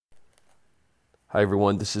Hi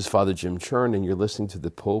everyone, this is Father Jim Churn, and you're listening to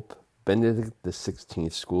the Pope Benedict the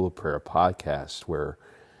XVI School of Prayer podcast, where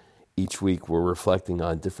each week we're reflecting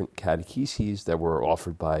on different catecheses that were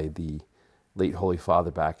offered by the late Holy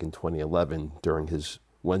Father back in 2011 during his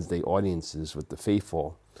Wednesday audiences with the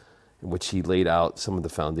faithful, in which he laid out some of the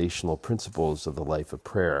foundational principles of the life of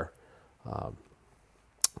prayer.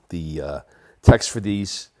 The text for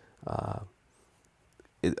these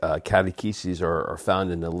catecheses are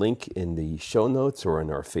found in a link in the show notes or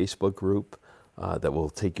in our Facebook group that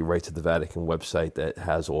will take you right to the Vatican website that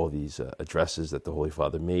has all these addresses that the Holy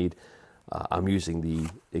Father made. I'm using the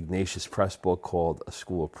Ignatius Press book called A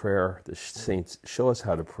School of Prayer. The saints show us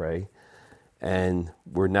how to pray. And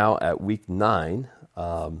we're now at week 9.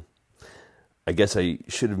 I guess I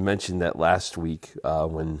should have mentioned that last week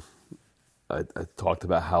when I talked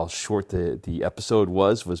about how short the episode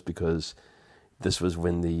was because this was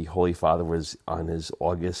when the Holy Father was on his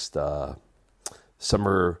August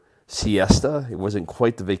summer siesta. It wasn't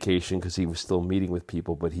quite the vacation because he was still meeting with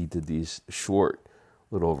people, but he did these short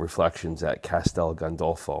little reflections at Castel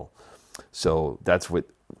Gandolfo. So that's what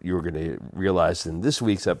you're going to realize in this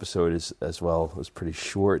week's episode as well. It was pretty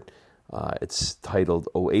short. It's titled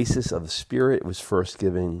Oasis of the Spirit. It was first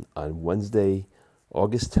given on Wednesday,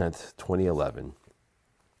 August 10th, 2011.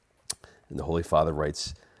 And the Holy Father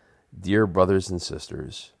writes, "Dear brothers and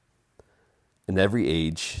sisters, in every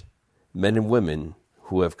age, men and women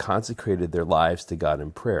who have consecrated their lives to God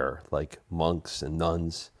in prayer, like monks and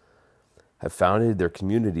nuns, have founded their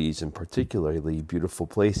communities in particularly beautiful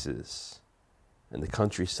places, in the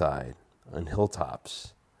countryside, on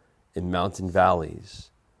hilltops, in mountain valleys,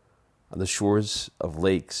 on the shores of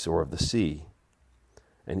lakes or of the sea,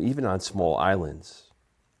 and even on small islands.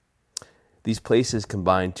 These places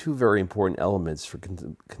combine two very important elements for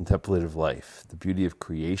contemplative life: the beauty of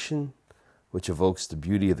creation, which evokes the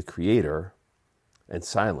beauty of the Creator, and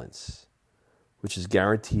silence, which is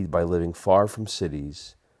guaranteed by living far from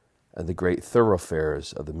cities and the great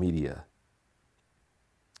thoroughfares of the media.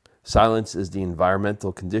 Silence is the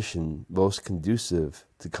environmental condition most conducive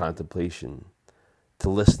to contemplation, to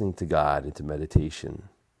listening to God, and to meditation.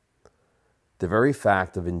 The very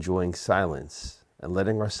fact of enjoying silence and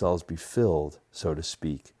letting ourselves be filled, so to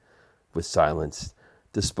speak, with silence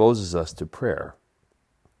disposes us to prayer.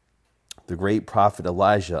 The great prophet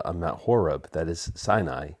Elijah on Mount Horeb, that is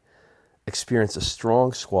Sinai, experienced a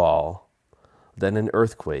strong squall, then an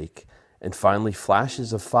earthquake, and finally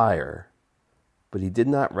flashes of fire, but he did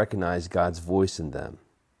not recognize God's voice in them.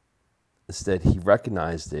 Instead, he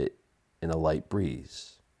recognized it in a light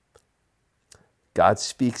breeze. God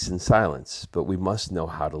speaks in silence, but we must know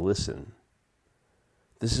how to listen.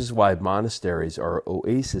 This is why monasteries are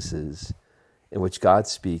oases in which God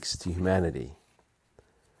speaks to humanity.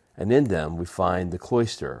 And in them we find the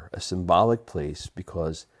cloister, a symbolic place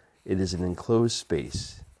because it is an enclosed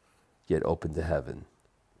space, yet open to heaven.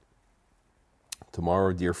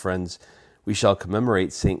 Tomorrow, dear friends, we shall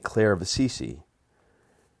commemorate St. Clare of Assisi.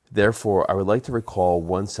 Therefore, I would like to recall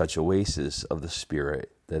one such oasis of the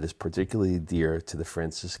Spirit that is particularly dear to the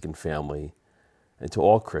Franciscan family and to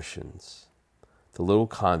all Christians: the little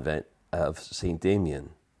convent of St. Damien,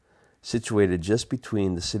 situated just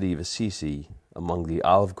between the city of Assisi among the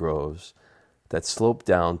olive groves that slope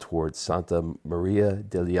down towards Santa Maria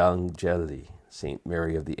degli Angeli, St.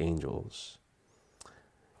 Mary of the Angels.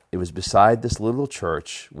 It was beside this little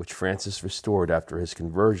church, which Francis restored after his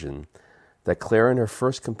conversion, that Clare and her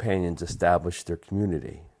first companions established their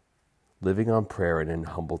community, living on prayer and in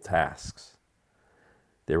humble tasks.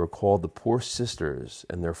 They were called the Poor Sisters,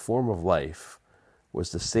 and their form of life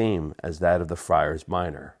was the same as that of the Friars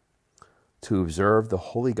Minor: to observe the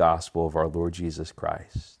holy gospel of our Lord Jesus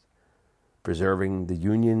Christ, preserving the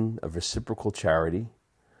union of reciprocal charity,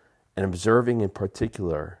 and observing in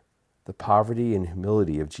particular the poverty and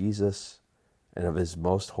humility of Jesus and of his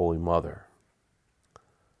most holy mother.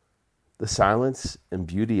 The silence and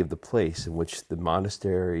beauty of the place in which the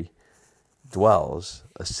monastery dwells,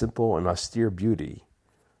 a simple and austere beauty,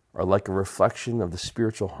 are like a reflection of the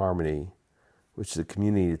spiritual harmony which the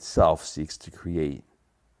community itself seeks to create.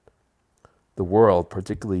 The world,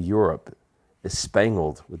 particularly Europe, is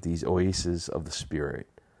spangled with these oases of the Spirit,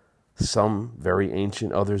 some very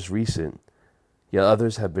ancient, others recent, yet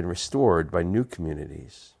others have been restored by new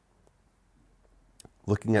communities.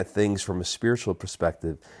 Looking at things from a spiritual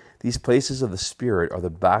perspective, these places of the Spirit are the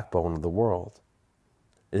backbone of the world.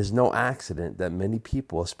 It is no accident that many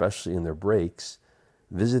people, especially in their breaks,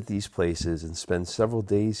 visit these places and spend several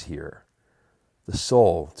days here. The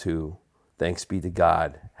soul, too, thanks be to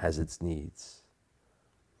God, has its needs.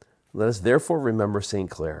 Let us therefore remember St.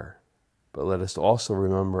 Clare, but let us also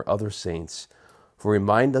remember other saints for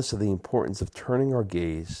remind us of the importance of turning our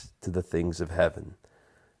gaze to the things of heaven,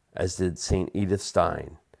 as did St. Edith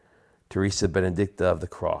Stein, Teresa Benedicta of the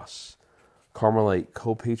Cross, Carmelite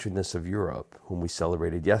co-patroness of Europe, whom we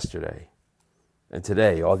celebrated yesterday. And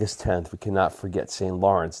today, August 10th, we cannot forget St.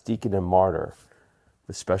 Lawrence, deacon and martyr,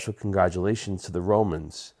 with special congratulations to the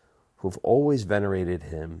Romans, who have always venerated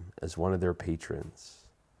him as one of their patrons.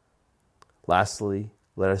 Lastly,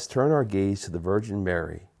 let us turn our gaze to the Virgin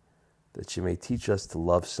Mary, that she may teach us to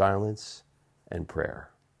love silence and prayer.